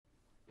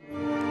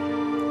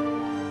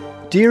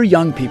Dear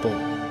young people,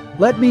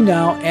 let me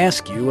now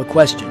ask you a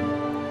question.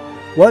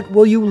 What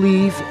will you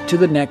leave to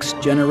the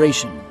next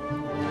generation?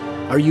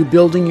 Are you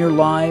building your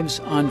lives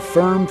on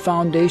firm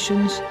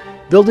foundations,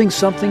 building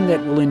something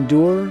that will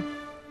endure?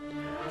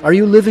 Are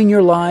you living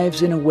your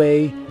lives in a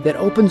way that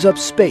opens up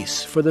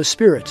space for the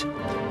Spirit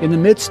in the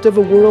midst of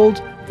a world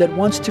that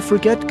wants to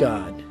forget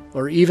God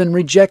or even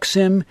rejects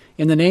Him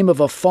in the name of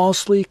a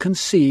falsely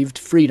conceived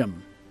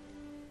freedom?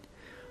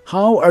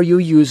 How are you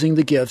using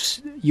the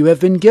gifts you have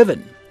been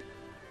given,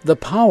 the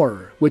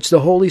power which the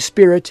Holy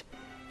Spirit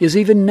is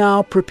even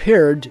now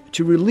prepared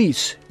to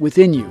release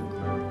within you?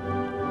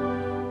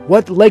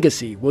 What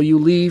legacy will you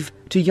leave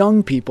to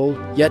young people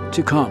yet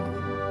to come?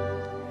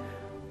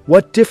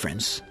 What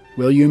difference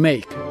will you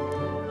make?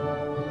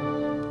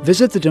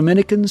 Visit the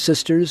Dominican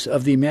Sisters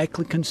of the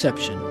Immaculate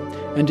Conception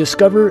and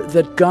discover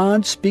that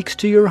God speaks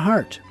to your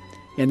heart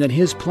and that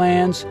His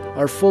plans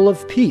are full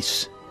of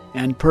peace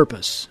and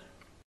purpose.